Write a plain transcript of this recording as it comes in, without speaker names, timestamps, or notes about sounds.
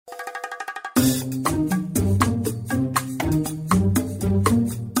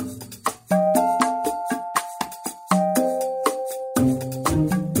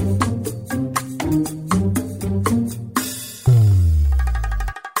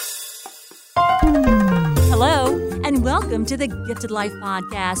Welcome to the Gifted Life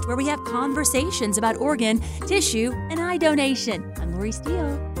Podcast, where we have conversations about organ, tissue, and eye donation. I'm Lori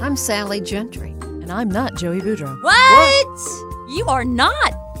Steele. I'm Sally Gentry. And I'm not Joey Boudreaux. What? You are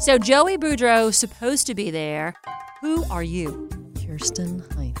not. So Joey Boudreaux supposed to be there. Who are you? Kirsten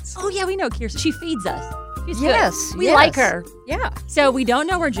Heinz. Oh, yeah, we know Kirsten. She feeds us. She's Yes. good. We like her. Yeah. So we don't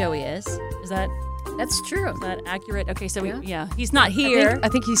know where Joey is. Is that true. accurate? Okay, so he's not here. I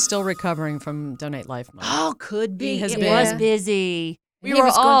think he's still recovering from Donate Life Month. Oh, could be. He has it been. was busy. We were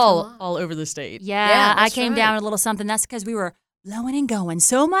all over the state. Yeah, I came right. down a little something. That's because we were blowing and going.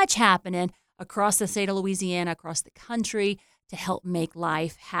 So much happening across the state of Louisiana, across the country to help make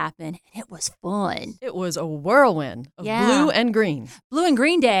life happen. And it was fun. It was a whirlwind of blue and green. Blue and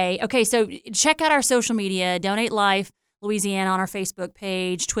Green Day. Okay, so check out our social media, Donate Life Louisiana on our Facebook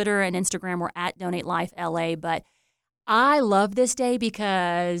page, Twitter and Instagram. We're at Donate Life LA. But I love this day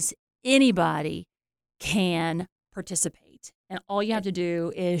because anybody can participate. And all you have to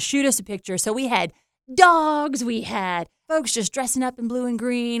do is shoot us a picture. So we had dogs. We had folks just dressing up in blue and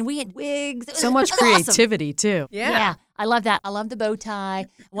green. We had wigs. So much creativity, too. Yeah. I love that. I love the bow tie.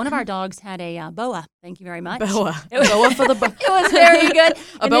 One of our dogs had a boa. Thank you very much. Boa. Boa for the bow. It was very good.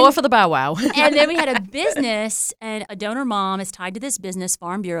 A boa for the bow wow. And then we had a business, and a donor mom is tied to this business,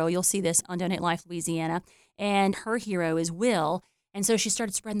 Farm Bureau. You'll see this on Donate Life Louisiana. And her hero is Will. And so she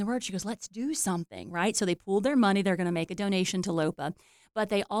started spreading the word. She goes, let's do something, right? So they pooled their money. They're going to make a donation to LOPA. But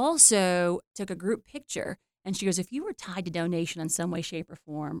they also took a group picture. And she goes, if you were tied to donation in some way, shape, or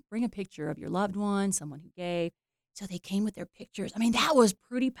form, bring a picture of your loved one, someone who gave. So they came with their pictures. I mean, that was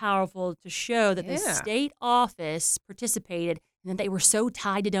pretty powerful to show that the state office participated and that they were so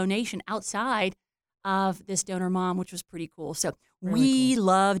tied to donation outside of this donor mom, which was pretty cool. So we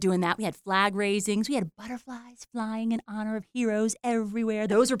love doing that. We had flag raisings. We had butterflies flying in honor of heroes everywhere.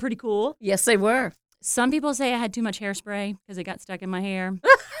 Those were pretty cool. Yes, they were. Some people say I had too much hairspray because it got stuck in my hair.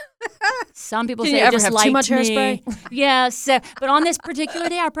 Some people Can say you I ever just have liked too much me. hairspray? Yeah. So, but on this particular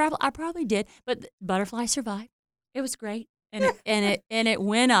day, I probably did. But butterfly survived. It was great, and it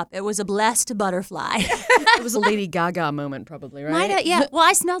went up. It was a blessed butterfly. It was a Lady Gaga moment, probably, right? Yeah. Well,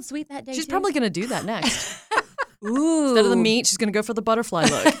 I smelled sweet that day. She's too. probably going to do that next. Ooh. Instead of the meat, she's going to go for the butterfly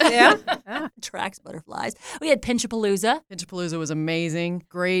look. Yeah. Attracts butterflies. We had Pinchapalooza. Pinchapalooza was amazing.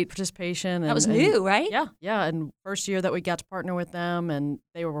 Great participation. That was new, right? Yeah. And first year that we got to partner with them, and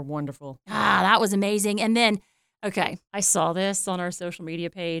they were wonderful. That was amazing. And then, okay, I saw this on our social media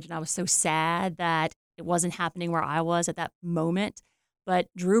page, and I was so sad that it wasn't happening where I was at that moment. But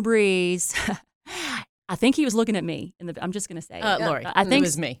Drew Brees, I think he was looking at me. I'm just going to say it. Lori, I think it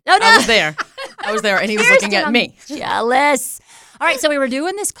was me. Oh, no. I was there, and he was looking at me. Jealous. All right, so we were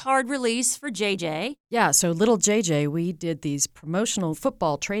doing this card release for JJ. Yeah, so little JJ, we did these promotional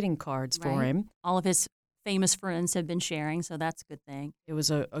football trading cards for him. All of his famous friends have been sharing, so that's a good thing. It was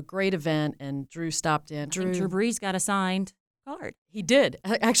a great event, and Drew stopped in. Drew Brees got a signed card. He did.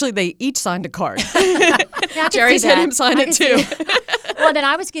 Actually, they each signed a card. Yeah, Jerry's had him sign it, too. Well, then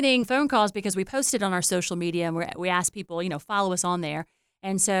I was getting phone calls because we posted on our social media, and we asked people, follow us on there.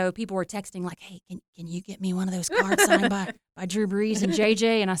 And so people were texting like, hey, can you get me one of those cards signed by Drew Brees and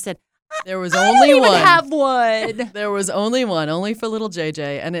JJ? And I said, there was I only don't even one. have one. There was only one, only for little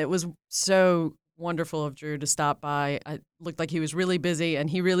JJ. And it was so wonderful of Drew to stop by. It looked like he was really busy, and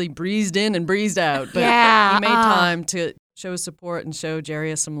he really breezed in and breezed out. But he made time to show his support and show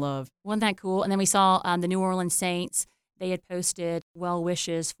Jerry some love. Wasn't that cool? And then we saw the New Orleans Saints. They had posted well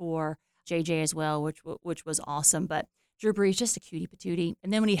wishes for JJ as well, which was awesome. But Drew Brees, just a cutie patootie.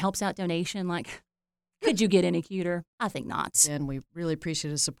 And then when he helps out donation, like, could you get any cuter? I think not. And we really appreciate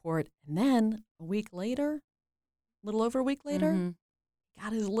his support. And then a little over a week later,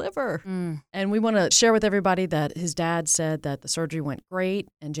 got his liver. And we want to share with everybody that his dad said that the surgery went great,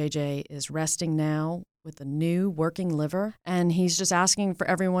 and JJ is resting now with a new working liver. And he's just asking for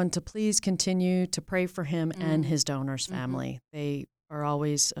everyone to please continue to pray for him and his donor's family. They are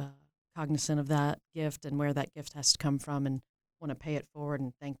always cognizant of that gift and where that gift has to come from, and want to pay it forward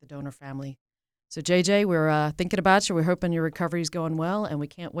and thank the donor family. So JJ, we're thinking about you. We're hoping your recovery is going well, and we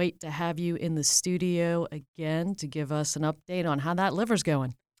can't wait to have you in the studio again to give us an update on how that liver's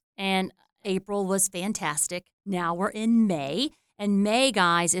going. And April was fantastic. Now we're in May, and May,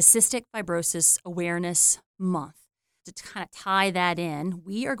 guys, is Cystic Fibrosis Awareness Month. To kind of tie that in,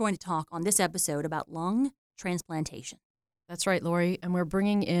 we are going to talk on this episode about lung transplantation. That's right, Lori. And we're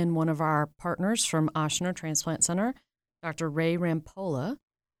bringing in one of our partners from Ochsner Transplant Center, Dr. Ray Rampolla,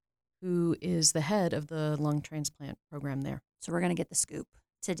 who is the head of the lung transplant program there. So we're going to get the scoop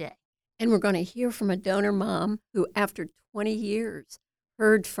today. And we're going to hear from a donor mom who, after 20 years,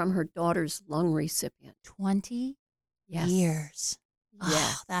 heard from her daughter's lung recipient. 20 Yes. years.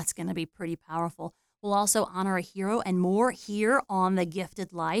 Yes. Oh, that's going to be pretty powerful. We'll also honor a hero and more here on The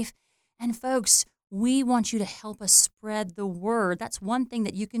Gifted Life. And folks, we want you to help us spread the word. That's one thing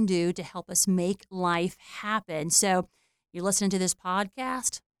that you can do to help us make life happen. So you're listening to this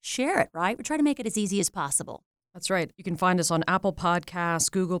podcast, share it, right? We try to make it as easy as possible. That's right. You can find us on Apple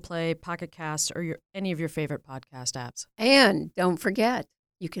Podcasts, Google Play, Pocket Casts, or any of your favorite podcast apps. And don't forget,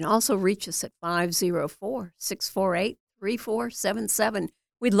 you can also reach us at 504-648-3477.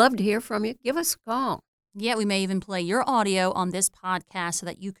 We'd love to hear from you. Give us a call. Yeah, we may even play your audio on this podcast so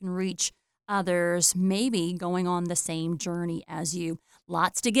that you can reach others, maybe going on the same journey as you.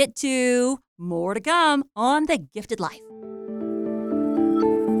 Lots to get to, more to come on The Gifted Life.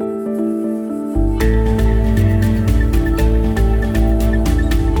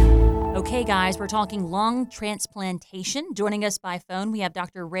 Okay, guys, we're talking lung transplantation. Joining us by phone, we have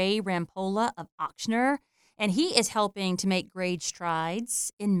Dr. Ray Rampolla of Ochsner, and he is helping to make great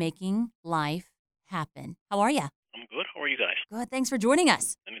strides in making life happen. How are you? I'm good. How are you guys? Good. Thanks for joining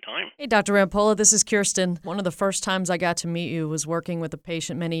us. Anytime. Hey, Dr. Rampolla, this is Kirsten. One of the first times I got to meet you was working with a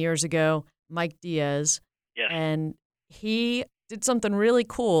patient many years ago, Mike Diaz. Yes. And he did something really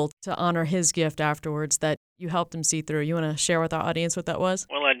cool to honor his gift afterwards that you helped him see through. You want to share with our audience what that was?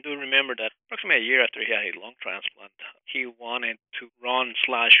 Well, I do remember that approximately a year after he had a lung transplant, he wanted to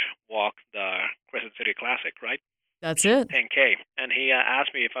run/walk the Crescent City Classic, right? That's it. 10K. And he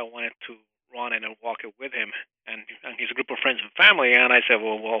asked me if I wanted to run it and walk it with him and his group of friends and family. And I said,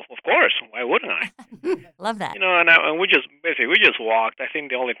 well, of course. Why wouldn't I? Love that. And we just walked. I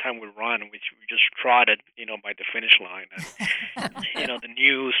think the only time we ran, we just trotted, by the finish line. And, the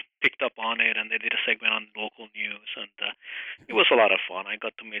news picked up on it, and they did a segment on local news, and it was a lot of fun. I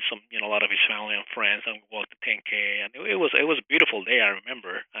got to meet a lot of his family and friends, and we walked the 10K, and it was a beautiful day. I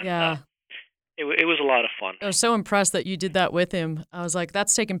remember. And, yeah. It was a lot of fun. I was so impressed that you did that with him. I was like,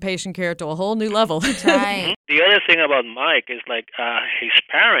 that's taking patient care to a whole new level. That's right. The other thing about Mike is his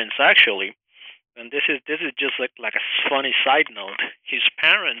parents actually, and this is just like a funny side note. His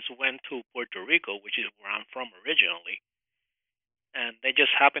parents went to Puerto Rico, which is where I'm from originally, and they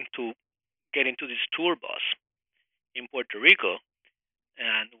just happened to get into this tour bus in Puerto Rico.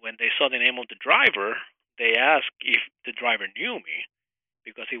 And when they saw the name of the driver, they asked if the driver knew me,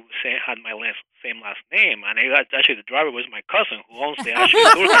 because he had my same last name, and actually the driver was my cousin who owns the actual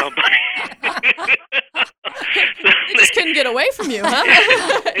tour company. He just couldn't get away from you, huh?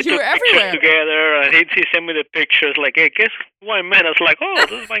 You were everywhere. Together, and he sent me the pictures like, hey, guess who I met? I was like, oh,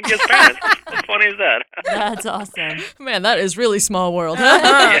 this is my kid's parents. How funny is that? That's awesome. Man, that is really small world,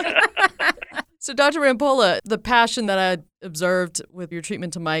 huh? So, Dr. Rampolla, the passion that I observed with your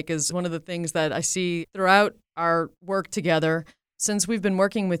treatment to Mike is one of the things that I see throughout our work together. Since we've been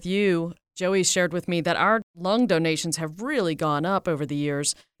working with you, Joey shared with me that our lung donations have really gone up over the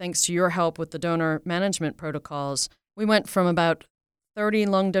years, thanks to your help with the donor management protocols. We went from about 30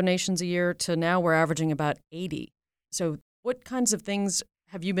 lung donations a year to now we're averaging about 80. So what kinds of things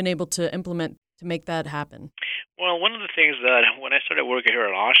have you been able to implement to make that happen? Well, one of the things that when I started working here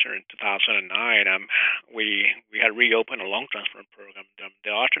at Ochsner in 2009, we had reopened a lung transplant program. The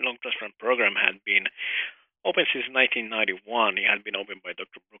Ochsner lung transplant program had been open since 1991. It had been opened by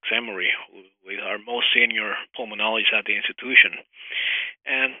Dr. Brooks Emery, who is our most senior pulmonologist at the institution.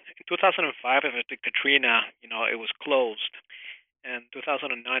 And in 2005, after Katrina, it was closed. And in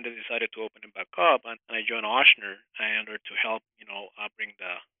 2009, they decided to open it back up, and I joined Ochsner in order to help, open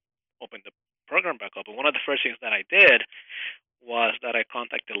the program back up. And one of the first things that I did was that I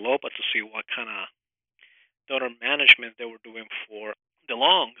contacted LOPA to see what kind of donor management they were doing for the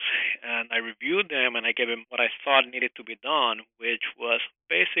lungs, and I reviewed them, and I gave them what I thought needed to be done, which was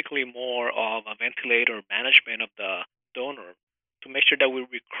basically more of a ventilator management of the donor to make sure that we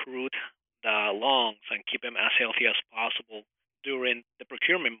recruit the lungs and keep them as healthy as possible during the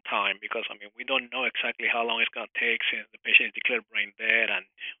procurement time, because we don't know exactly how long it's going to take since the patient is declared brain dead and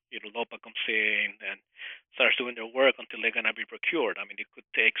LOPA comes in and starts doing their work until they're going to be procured. It could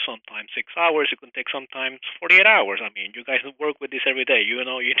take sometimes 6 hours. It could take sometimes 48 hours. You guys work with this every day. You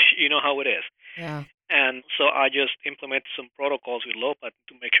know how it is. Yeah. And so I just implemented some protocols with LOPA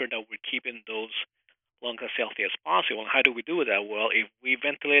to make sure that we're keeping those lungs as healthy as possible. And how do we do that? Well, if we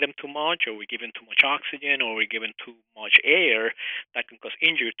ventilate them too much, or we give them too much oxygen, or we give them too much air, that can cause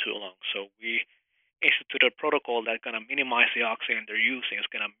injury to the lungs. So we instituted a protocol that's going to minimize the oxygen they're using. It's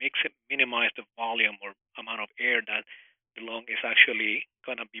going to minimize the volume or amount of air that the lung is actually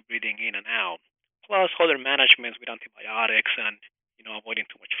going to be breathing in and out. Plus other managements with antibiotics and avoiding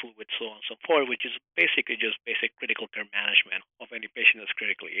too much fluid, so on and so forth, which is basically just basic critical care management of any patient that's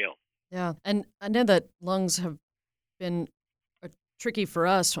critically ill. Yeah, and I know that lungs have been tricky for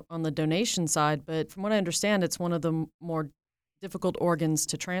us on the donation side, but from what I understand, it's one of the more difficult organs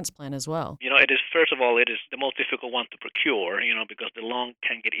to transplant as well. It is, first of all, it is the most difficult one to procure, because the lung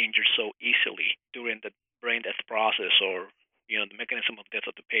can get injured so easily during the brain death process or the mechanism of death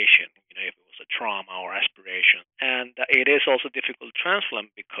of the patient, if it was a trauma or aspiration. And it is also difficult to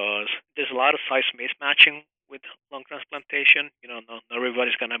transplant because there's a lot of size mismatching with lung transplantation. Not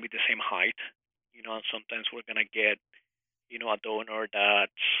everybody's going to be the same height, and sometimes we're going to get, a donor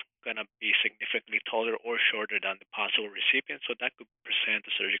that's going to be significantly taller or shorter than the possible recipient. So that could present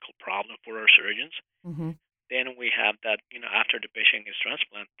a surgical problem for our surgeons. Mm-hmm. Then we have that, after the patient is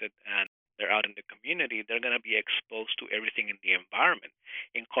transplanted and they're out in the community, they're going to be exposed to everything in the environment,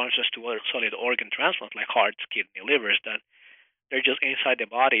 in contrast to other solid organ transplants like hearts, kidney, livers, that they're just inside the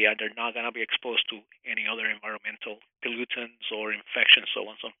body and they're not going to be exposed to any other environmental pollutants or infections, so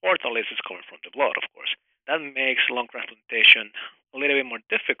on and so forth, unless it's coming from the blood, of course. That makes lung transplantation a little bit more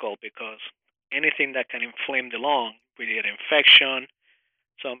difficult because anything that can inflame the lung, be it infection,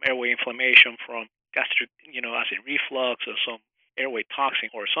 some airway inflammation from gastric, acid reflux, or some airway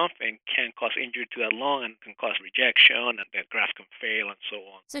toxin or something, can cause injury to that lung and can cause rejection, and the graft can fail, and so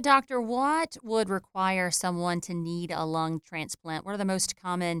on. So, doctor, what would require someone to need a lung transplant? What are the most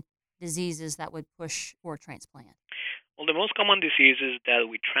common diseases that would push for transplant? Well, the most common diseases that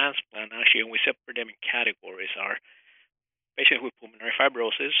we transplant, actually, and we separate them in categories, are patients with pulmonary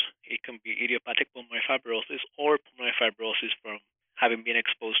fibrosis. It can be idiopathic pulmonary fibrosis or pulmonary fibrosis from having been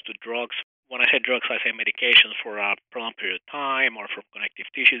exposed to drugs. When I say drugs, I say medications for a prolonged period of time or from connective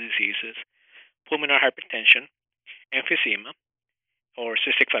tissue diseases. Pulmonary hypertension, emphysema, or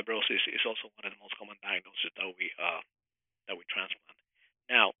cystic fibrosis is also one of the most common diagnoses that we transplant.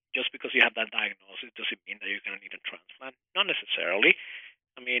 Now, just because you have that diagnosis, does it mean that you're going to need a transplant? Not necessarily.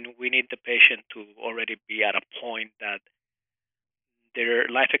 I mean, we need the patient to already be at a point that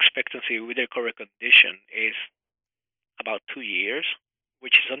their life expectancy with their current condition is about 2 years,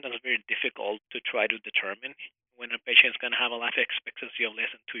 which is sometimes very difficult to try to determine. When a patient is going to have a life expectancy of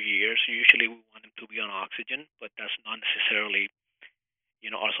less than 2 years, usually we want them to be on oxygen, but that's not necessarily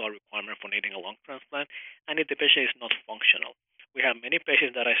also a requirement for needing a lung transplant. And if the patient is not functional, we have many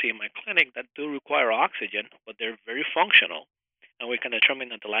patients that I see in my clinic that do require oxygen, but they're very functional, and we can determine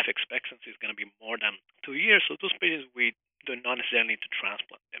that the life expectancy is going to be more than 2 years. So those patients, we do not necessarily need to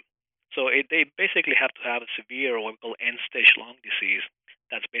transplant them. So they basically have to have a severe, what we call end-stage lung disease,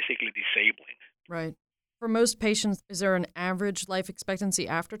 that's basically disabling. Right. For most patients, is there an average life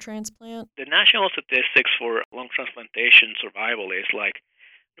expectancy after transplant? The national statistics for lung transplantation survival is like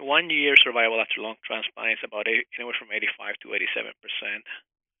 1 year survival after lung transplant is about anywhere from 85 to 87%.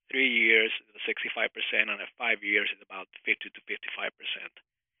 3 years is 65%, and at 5 years is about 50 to 55%.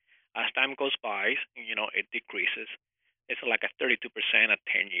 As time goes by, it decreases. It's like a 32% at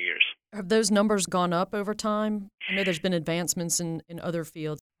 10 years. Have those numbers gone up over time? I know there's been advancements in other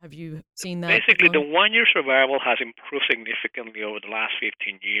fields. Have you seen that? Basically, the 1 year survival has improved significantly over the last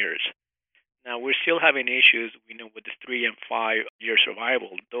 15 years. Now, we're still having issues, with the 3 and 5 year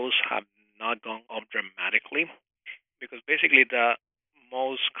survival. Those have not gone up dramatically because basically the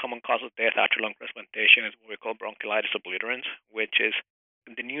most common cause of death after lung transplantation is what we call bronchiolitis obliterans, which is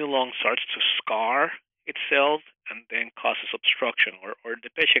the new lung starts to scar itself and then causes obstruction, or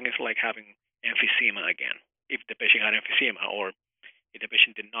the patient is like having emphysema again. If the patient had emphysema, or if the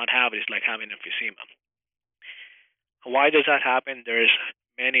patient did not have it, it's like having emphysema. Why does that happen? There's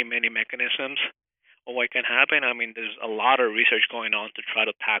many mechanisms of what can happen. I mean, there's a lot of research going on to try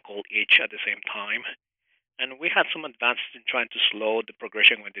to tackle each at the same time. And we had some advances in trying to slow the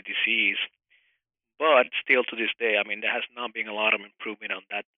progression with the disease. But still to this day, I mean, there has not been a lot of improvement on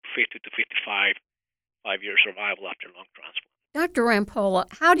that 50 to 55 5-year survival after lung transplant. Dr. Rampolla,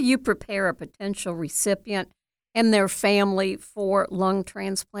 how do you prepare a potential recipient and their family for lung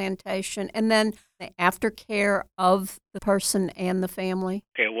transplantation, and then the aftercare of the person and the family?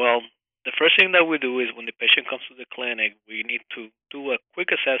 Okay, well, the first thing that we do is when the patient comes to the clinic, we need to do a quick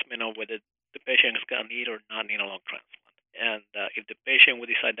assessment of whether the patient is going to need or not need a lung transplant. And if the patient will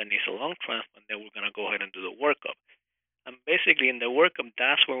decide that needs a lung transplant, then we're going to go ahead and do the workup. And basically in the workup,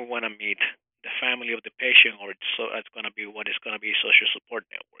 that's when we want to meet the family of the patient, or it's going to be what is going to be social support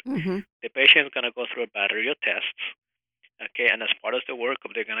network. Mm-hmm. The patient is going to go through a battery of tests, Okay, and as part of the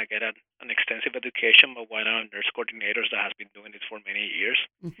workup, they're going to get an extensive education by one of our nurse coordinators that has been doing this for many years.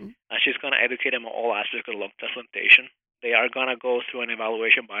 Mm-hmm. And she's going to educate them on all aspects of lung transplantation. They are going to go through an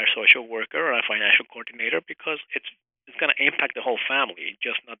evaluation by a social worker or a financial coordinator because it's going to impact the whole family,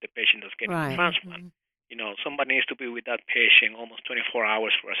 just not the patient that's getting the Right. transplant. Somebody needs to be with that patient almost 24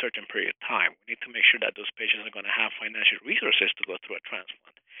 hours for a certain period of time. We need to make sure that those patients are going to have financial resources to go through a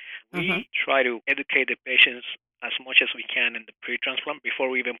transplant. We try to educate the patients as much as we can in the pre-transplant before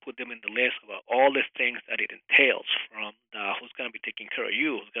we even put them in the list about all the things that it entails, from who's going to be taking care of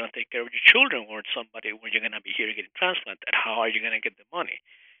you, who's going to take care of your children, or somebody when you're going to be here getting transplanted, how are you going to get the money?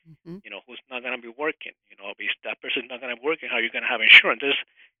 Who's not going to be working? If that person's not going to be working, how are you going to have insurance? There's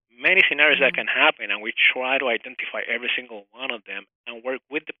many scenarios that can happen, and we try to identify every single one of them and work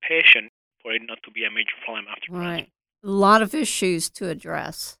with the patient for it not to be a major problem after transplant. A lot of issues to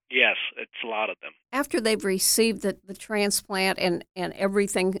address. Yes, it's a lot of them. After they've received the transplant and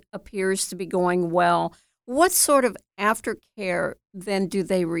everything appears to be going well, what sort of aftercare then do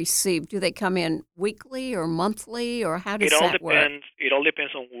they receive? Do they come in weekly or monthly, or how does that work? It all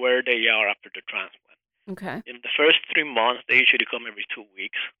depends on where they are after the transplant. Okay. In the first 3 months, they usually come every 2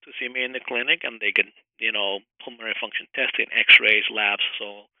 weeks to see me in the clinic, and they get, pulmonary function testing, X-rays, labs,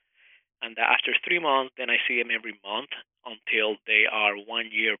 and after 3 months, then I see them every month until they are 1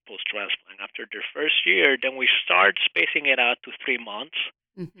 year post-transplant. After their first year, then we start spacing it out to 3 months.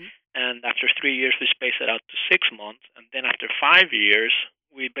 Mm-hmm. And after 3 years, we space it out to 6 months. And then after 5 years,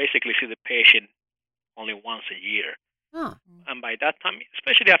 we basically see the patient only once a year. Huh. And by that time,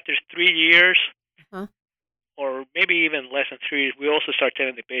 especially after 3 years, or maybe even less than 3 years, we also start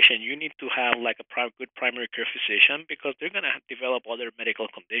telling the patient, you need to have like a good primary care physician because they're going to develop other medical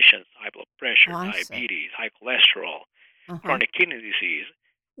conditions, high blood pressure, diabetes, high cholesterol, chronic kidney disease.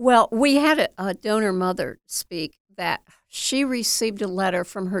 Well, we had a donor mother speak that she received a letter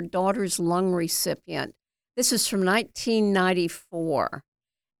from her daughter's lung recipient. This is from 1994,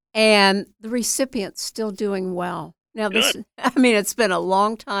 and the recipient's still doing well. Now, it's been a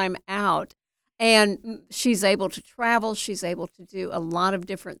long time out, and she's able to travel. She's able to do a lot of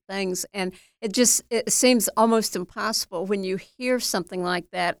different things, and it seems almost impossible when you hear something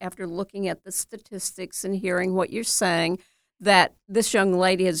like that after looking at the statistics and hearing what you're saying, that this young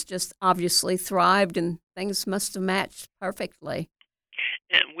lady has just obviously thrived and things must have matched perfectly.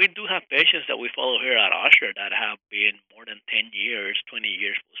 And we do have patients that we follow here at Usher that have been more than 10 years, 20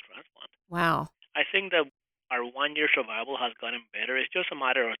 years post-transplant. Wow. I think that our 1 year survival has gotten better. It's just a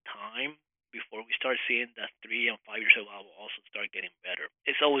matter of time before we start seeing that 3 and 5 year survival also start getting better.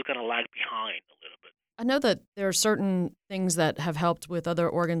 It's always going to lag behind a little bit. I know that there are certain things that have helped with other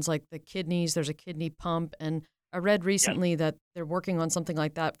organs like the kidneys. There's a kidney pump, and I read recently that they're working on something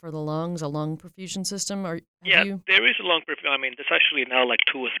like that for the lungs, a lung perfusion system. There is a lung perfusion. There's actually now like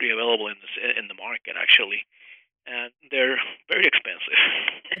 2 or 3 available in the market, actually, and they're very expensive.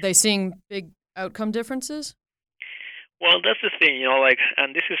 Are they seeing big outcome differences? Well, that's the thing,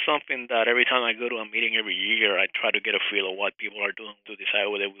 and this is something that every time I go to a meeting every year, I try to get a feel of what people are doing to decide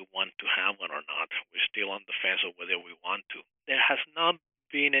whether we want to have one or not. We're still on the fence of whether we want to. There has not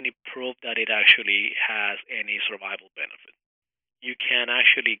been any proof that it actually has any survival benefit. You can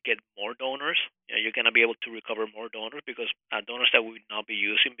actually get more donors. You're going to be able to recover more donors because donors that we would not be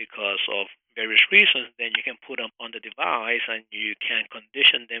using because of various reasons, then you can put them on the device and you can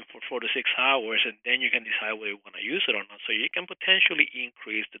condition them for 4 to 6 hours, and then you can decide whether you want to use it or not. So you can potentially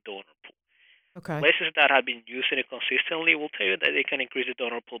increase the donor pool. Okay. Places that have been using it consistently will tell you that they can increase the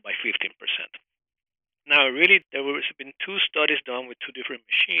donor pool by 15%. Now, really, there has been 2 studies done with 2 different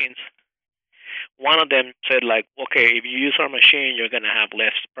machines. One of them said, okay, if you use our machine, you're going to have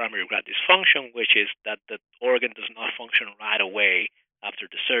less primary graft dysfunction, which is that the organ does not function right away after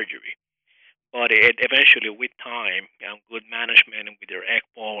the surgery. But it eventually, with time and good management and with their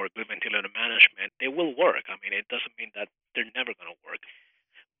ECMO or good ventilator management, they will work. It doesn't mean that they're never going to work.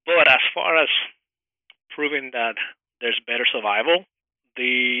 But as far as proving that there's better survival,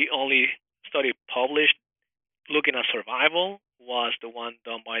 the only study published looking at survival was the one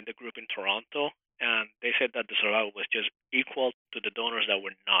done by the group in Toronto, and they said that the survival was just equal to the donors that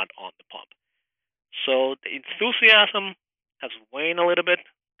were not on the pump. So the enthusiasm has waned a little bit,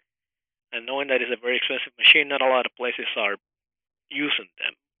 and knowing that it's a very expensive machine, not a lot of places are using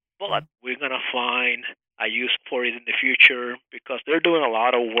them. But we're going to find a use for it in the future because they're doing a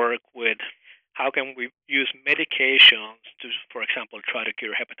lot of work with how can we use medications to, for example, try to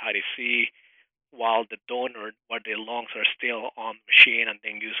cure hepatitis C while the lungs are still on the machine, and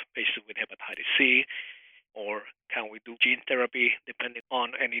then use patients with hepatitis C, or can we do gene therapy depending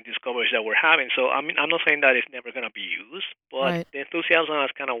on any discoveries that we're having? So I'm not saying that it's never going to be used, but the enthusiasm has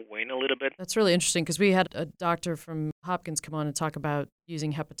kind of waned a little bit. That's really interesting because we had a doctor from Hopkins come on and talk about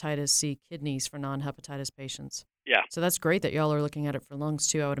using hepatitis C kidneys for non-hepatitis patients. Yeah. So that's great that y'all are looking at it for lungs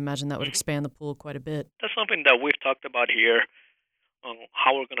too. I would imagine that would expand the pool quite a bit. That's something that we've talked about here on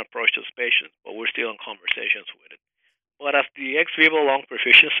how we're going to approach those patients, but we're still in conversations with it. But as the ex vivo lung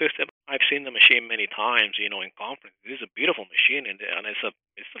perfusion system, I've seen the machine many times, in conference. It is a beautiful machine, and it's a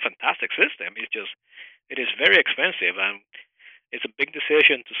fantastic system. It is very expensive, and it's a big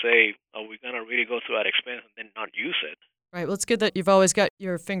decision to say, are we going to really go through that expense and then not use it? Right. Well, it's good that you've always got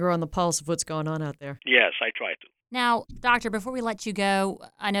your finger on the pulse of what's going on out there. Yes, I try to. Now, doctor, before we let you go,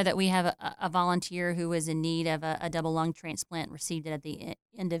 I know that we have a volunteer who was in need of a double lung transplant, received it at the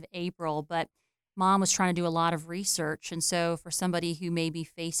end of April, but Mom was trying to do a lot of research. And so for somebody who may be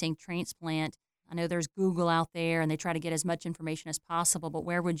facing transplant, I know there's Google out there and they try to get as much information as possible, but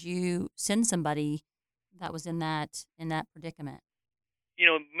where would you send somebody that was in that predicament?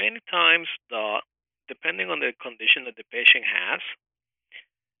 Many times, depending on the condition that the patient has,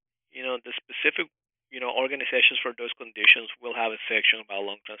 the specific, organizations for those conditions will have a section about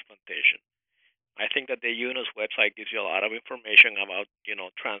lung transplantation. I think that the UNOS website gives you a lot of information about,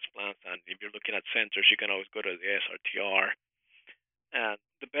 transplants, and if you're looking at centers, you can always go to the SRTR. And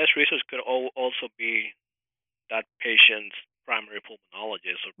the best resource could also be that patient's primary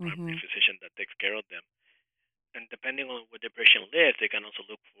pulmonologist or primary physician that takes care of them. And depending on where the patient lives, they can also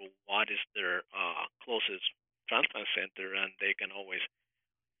look for what is their closest transplant center, and they can always,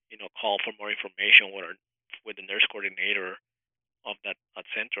 call for more information with the nurse coordinator of that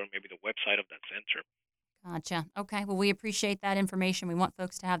center, or maybe the website of that center. Gotcha. Okay. Well, we appreciate that information. We want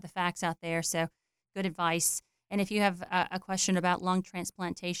folks to have the facts out there, so good advice. And if you have a question about lung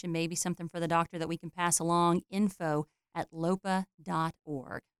transplantation, maybe something for the doctor that we can pass along,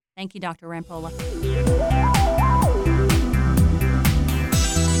 info@lopa.org. Thank you, Dr. Rampolla.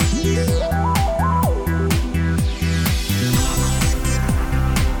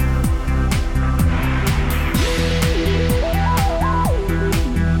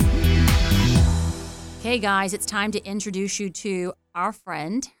 Okay, guys, it's time to introduce you to our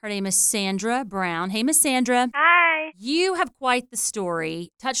friend. Her name is Sandra Brown. Hey, Miss Sandra. Hi. You have quite the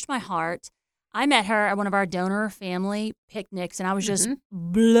story. Touched my heart. I met her at one of our donor family picnics, and I was just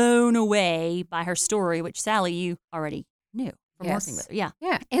blown away by her story, which, Sally, you already knew from working with her. Yeah.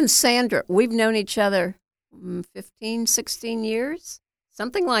 Yeah. And Sandra, we've known each other 15, 16 years,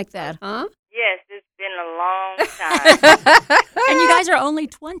 something like that, huh? Yes, it's been a long time. And you guys are only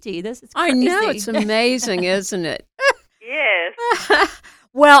 20. This is crazy. I know. It's amazing, isn't it? Yes.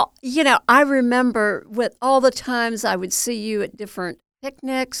 Well, I remember with all the times I would see you at different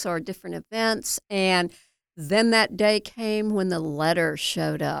picnics or different events, and then that day came when the letter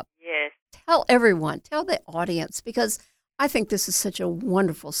showed up. Yes. Tell everyone, tell the audience, because I think this is such a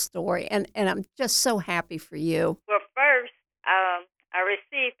wonderful story, and I'm just so happy for you. Well, first, I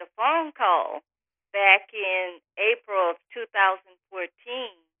received a phone call back in April of 2014.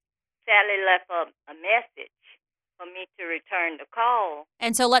 Sally left a message for me to return the call.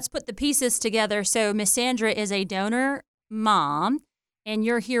 And so let's put the pieces together. So Miss Sandra is a donor mom, and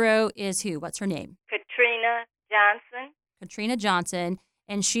your hero is who? What's her name? Katrina Johnson. Katrina Johnson.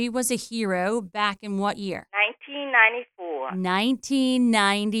 And she was a hero back in what year? 1994.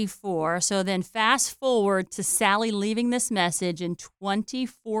 1994. So then fast forward to Sally leaving this message in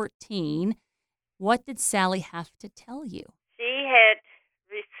 2014. What did Sally have to tell you? She had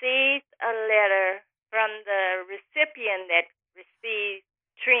received a letter from the recipient that received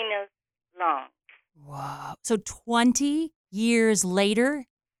Trina's lungs. Wow. So 20 years later,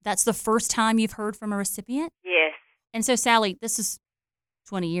 that's the first time you've heard from a recipient? Yes. And so, Sally, this is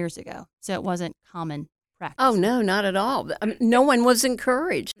 20 years ago, so it wasn't common practice. Oh, no, not at all. I mean, no one was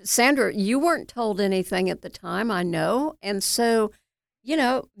encouraged. Sandra, you weren't told anything at the time, I know. And so,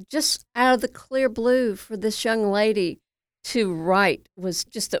 just out of the clear blue for this young lady to write was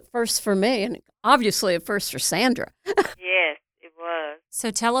just at first for me, and obviously at first for Sandra. Yes, it was.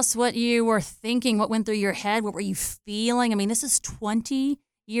 So tell us what you were thinking, what went through your head, what were you feeling? I mean, this is 20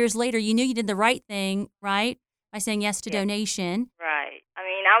 years later. You knew you did the right thing, right, by saying yes to donation. Right. I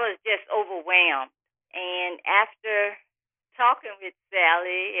mean, I was just overwhelmed. And after talking with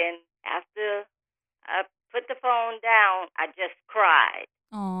Sally and after I put the phone down, I just cried.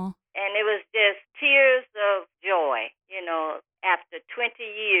 Aw. And it was just tears of joy, after 20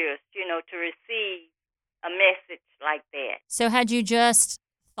 years, to receive a message like that. So had you just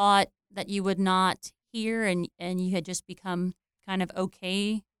thought that you would not hear and you had just become kind of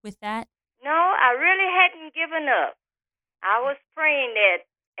okay with that? No, I really hadn't given up. I was praying that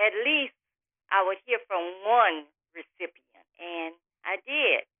at least I would hear from one recipient. And I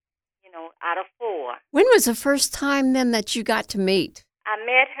did, out of 4. When was the first time then that you got to meet? I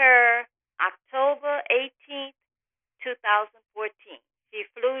met her October 18th, 2014. She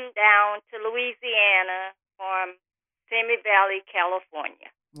flew down to Louisiana from Simi Valley, California,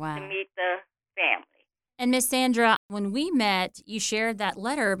 Wow. to meet the family. And Miss Sandra, when we met, you shared that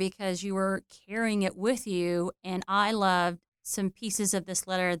letter because you were carrying it with you, and I loved some pieces of this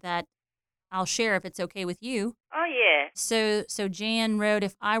letter that I'll share if it's okay with you. Oh, yeah. So Jan wrote,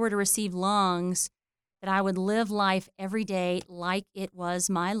 if I were to receive lungs, that I would live life every day like it was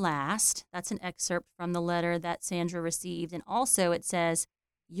my last. That's an excerpt from the letter that Sandra received. And also it says,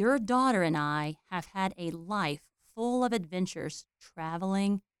 your daughter and I have had a life full of adventures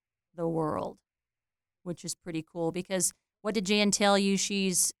traveling the world, which is pretty cool because what did Jan tell you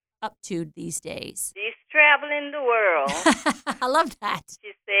she's up to these days? She's traveling the world. I love that.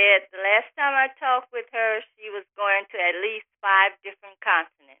 She said the last time I talked with her, she was going to at least 5 different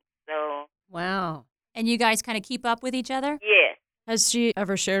continents. So, Wow. And you guys kind of keep up with each other? yes. Has she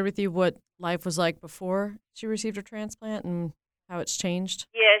ever shared with you what life was like before she received her transplant and how it's changed?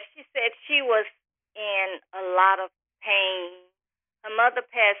 Yes, she said she was in a lot of pain. Her mother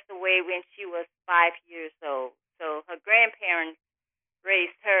passed away when she was 5 years old. So her grandparents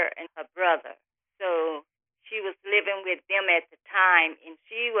raised her and her brother. So she was living with them at the time, and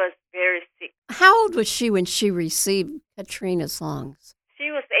she was very sick. How old was she when she received Katrina's lungs?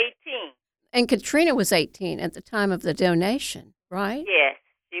 She was 18. And Katrina was 18 at the time of the donation, right? Yes,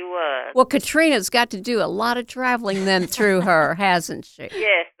 she was. Well, Katrina's got to do a lot of traveling then through her, hasn't she?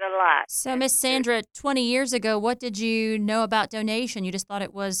 Yes, a lot. So, Miss Sandra, 20 years ago, what did you know about donation? You just thought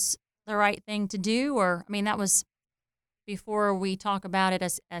it was the right thing to do? Or, I mean, that was before we talk about it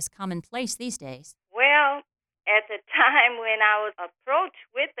as commonplace these days. Well, at the time when I was approached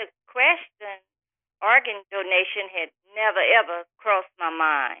with the question, organ donation had never, ever crossed my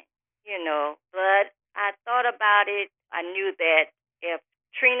mind, But I thought about it. I knew that if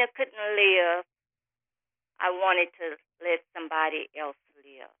Trina couldn't live, I wanted to let somebody else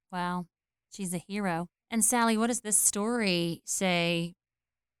live. Wow, she's a hero. And Sally, what does this story say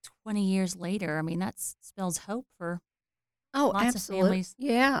 20 years later? I mean, that spells hope for lots of families.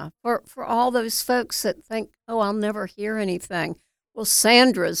 Yeah, for all those folks that think, oh, I'll never hear anything. Well,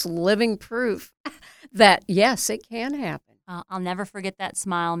 Sandra's living proof that, yes, it can happen. I'll never forget that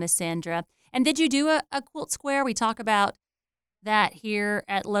smile, Miss Sandra. And did you do a quilt square? We talk about that here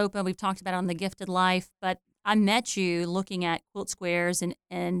at LOPA. We've talked about it on The Gifted Life, but I met you looking at quilt squares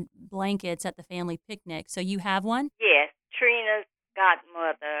and blankets at the family picnic. So you have one? Yes, Trina's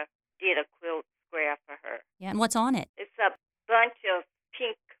godmother did a quilt square for her. Yeah, and what's on it? It's a bunch of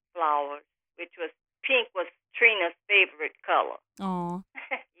pink flowers, pink was Trina's favorite color. Oh.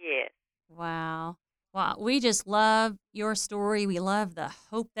 Yes. Wow. Wow. We just love your story. We love the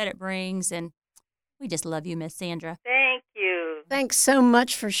hope that it brings, and we just love you, Miss Sandra. Thank you. Thanks so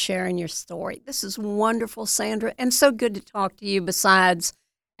much for sharing your story. This is wonderful, Sandra, and so good to talk to you besides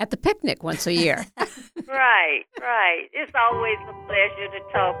at the picnic once a year. Right. It's always a pleasure to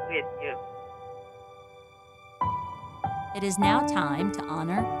talk with you. It is now time to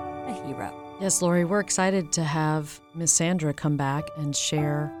honor a hero. Yes, Lori, we're excited to have Miss Sandra come back and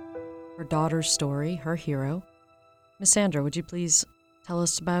share her daughter's story, her hero. Miss Sandra, would you please tell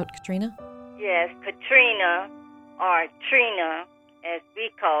us about Katrina? Yes, Katrina, or Trina, as we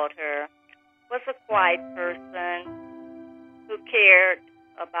called her, was a quiet person who cared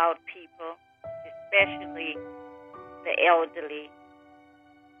about people, especially the elderly.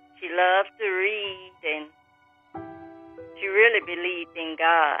 She loved to read, and she really believed in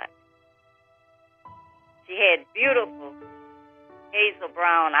God. She had beautiful hazel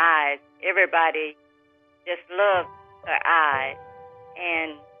brown eyes. Everybody just loved her eyes.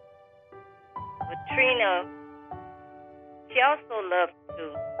 And Katrina, she also loved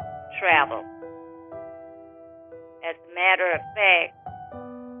to travel. As a matter of fact,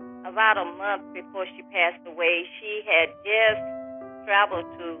 about a month before she passed away, she had just traveled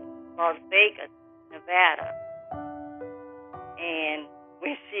to Las Vegas, Nevada. And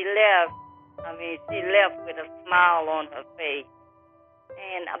when she left, she left with a smile on her face.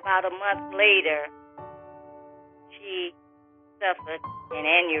 And about a month later, she suffered an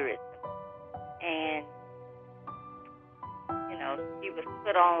aneurysm. And, she was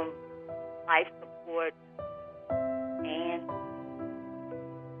put on life support. And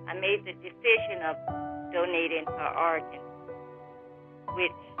I made the decision of donating her organs,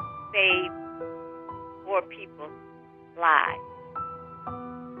 which saved 4 people's lives.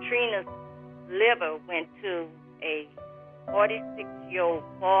 Trina's liver went to a 46-year-old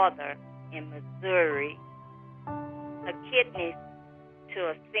father in Missouri. Her her kidneys to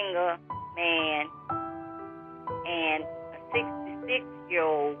a single man and a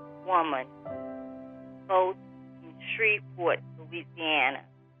 66-year-old woman, both in Shreveport, Louisiana,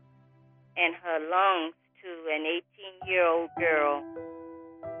 and her lungs to an 18-year-old girl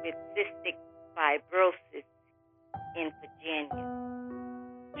with cystic fibrosis in Virginia.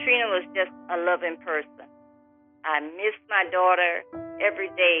 Trina was just a loving person. I miss my daughter every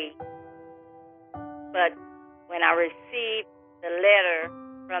day, but when I received the letter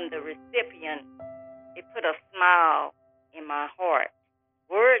from the recipient, it put a smile in my heart.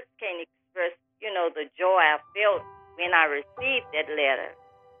 Words can't express, the joy I felt when I received that letter.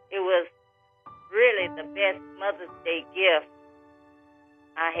 It was really the best Mother's Day gift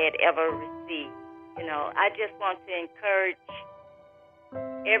I had ever received. I just want to encourage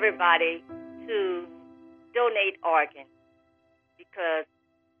everybody to donate organs, because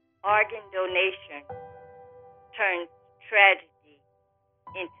organ donation turns tragedy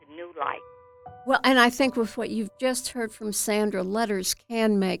into new life. Well, and I think with what you've just heard from Sandra, letters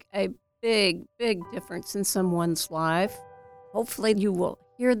can make a big, big difference in someone's life. Hopefully you will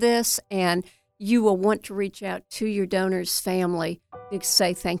hear this and you will want to reach out to your donor's family to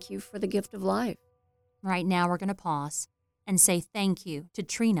say thank you for the gift of life. Right now, we're going to pause and say thank you to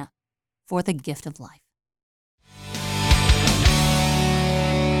Trina for the gift of life.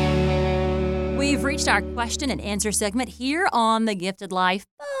 We've reached our question and answer segment here on The Gifted Life,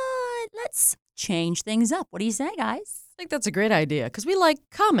 but let's change things up. What do you say, guys? I think that's a great idea because we like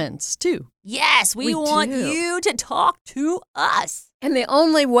comments too. Yes, we want you to talk to us. And the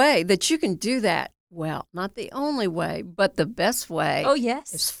only way that you can do that, well, not the only way, but the best way. Oh,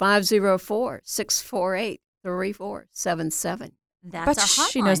 yes. Is 504-648-3477. That's our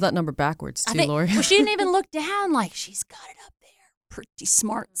hotline. She knows that number backwards too, Lori. Well, she didn't even look down like she's got it up there. Pretty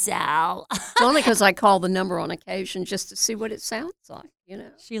smart, Sal. It's only because I call the number on occasion just to see what it sounds like,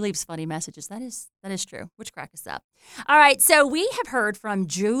 She leaves funny messages. That is true, which crack us up. All right, so we have heard from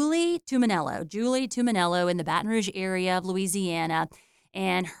Julie Tuminello in the Baton Rouge area of Louisiana,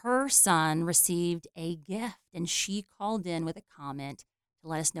 and her son received a gift, and she called in with a comment to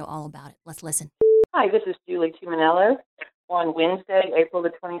let us know all about it. Let's listen. Hi, this is Julie Tuminello. On Wednesday, April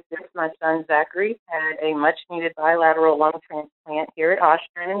the 26th, my son Zachary had a much-needed bilateral lung transplant here at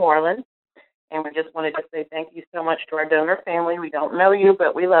Oshner in New Orleans. And we just wanted to say thank you so much to our donor family. We don't know you,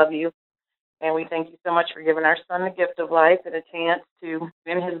 but we love you. And we thank you so much for giving our son the gift of life and a chance to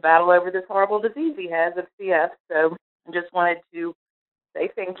win his battle over this horrible disease he has of CF. So I just wanted to say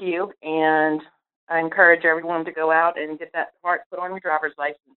thank you, and I encourage everyone to go out and get that heart put on your driver's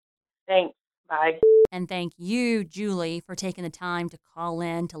license. Thanks. Bye. And thank you, Julie, for taking the time to call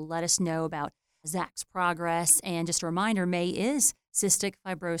in to let us know about Zach's progress. And just a reminder, May is Cystic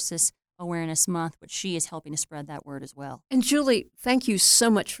Fibrosis Awareness Month, which she is helping to spread that word as well. And Julie, thank you so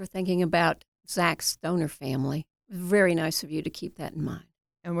much for thinking about Zach's donor family. Very nice of you to keep that in mind.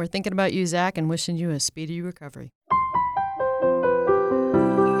 And we're thinking about you, Zach, and wishing you a speedy recovery.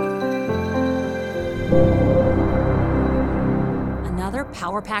 Another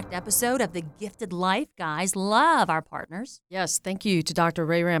power-packed episode of The Gifted Life. Guys, love our partners. Yes, thank you to Dr.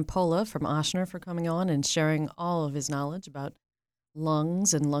 Ray Rampolla from Oshner for coming on and sharing all of his knowledge about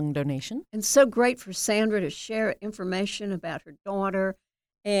lungs and lung donation. And so great for Sandra to share information about her daughter.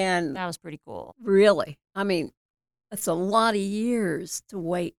 And that was pretty cool. Really. I mean, it's a lot of years to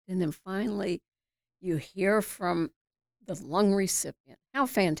wait. And then finally you hear from the lung recipient. How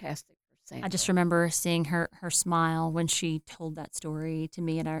fantastic for Sandra. I just remember seeing her smile when she told that story to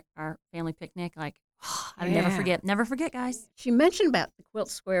me at our family picnic. Like, I'll never forget. Never forget, guys. She mentioned about the Quilt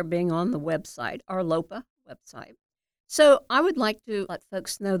Square being on the website, our LOPA website. So I would like to let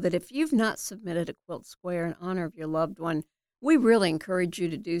folks know that if you've not submitted a quilt square in honor of your loved one, we really encourage you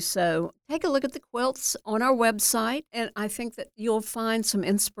to do so. Take a look at the quilts on our website, and I think that you'll find some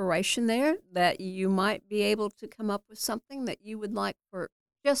inspiration there that you might be able to come up with something that you would like for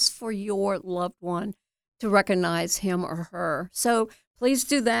your loved one to recognize him or her. So please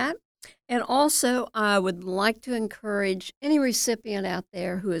do that. And also, I would like to encourage any recipient out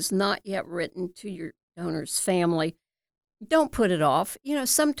there who has not yet written to your donor's family, don't put it off.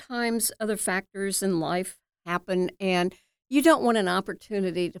 Sometimes other factors in life happen, and you don't want an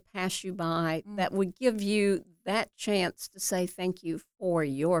opportunity to pass you by that would give you that chance to say thank you for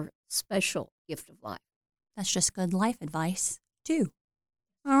your special gift of life. That's just good life advice, too.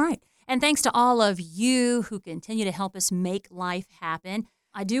 All right. And thanks to all of you who continue to help us make life happen.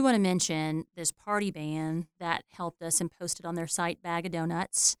 I do want to mention this party band that helped us and posted on their site, Bag of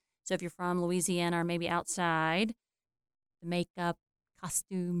Donuts. So if you're from Louisiana or maybe outside, the makeup,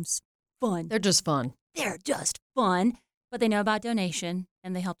 costumes, fun. They're just fun. They're just fun. But they know about donation,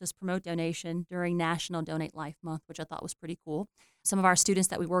 and they helped us promote donation during National Donate Life Month, which I thought was pretty cool. Some of our students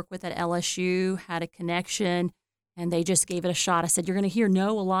that we work with at LSU had a connection, and they just gave it a shot. I said, you're going to hear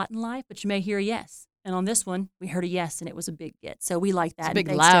no a lot in life, but you may hear a yes. And on this one, we heard a yes, and it was a big get. So we like that. It's a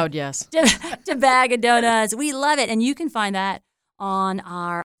big, loud yes. To Bag of Donuts. We love it. And you can find that on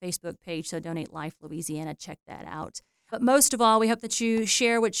our Facebook page, so Donate Life Louisiana. Check that out. But most of all, we hope that you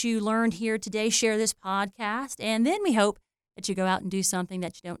share what you learned here today, share this podcast, and then we hope that you go out and do something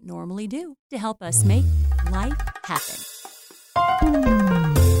that you don't normally do to help us make life happen.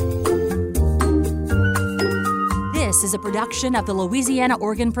 This is a production of the Louisiana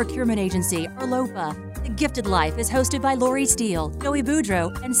Organ Procurement Agency, or LOPA. The Gifted Life is hosted by Lori Steele, Joey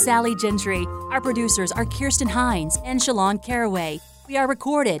Boudreau, and Sally Gentry. Our producers are Kirsten Hines and Shalon Caraway. We are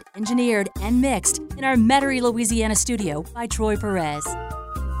recorded, engineered, and mixed in our Metairie, Louisiana studio by Troy Perez.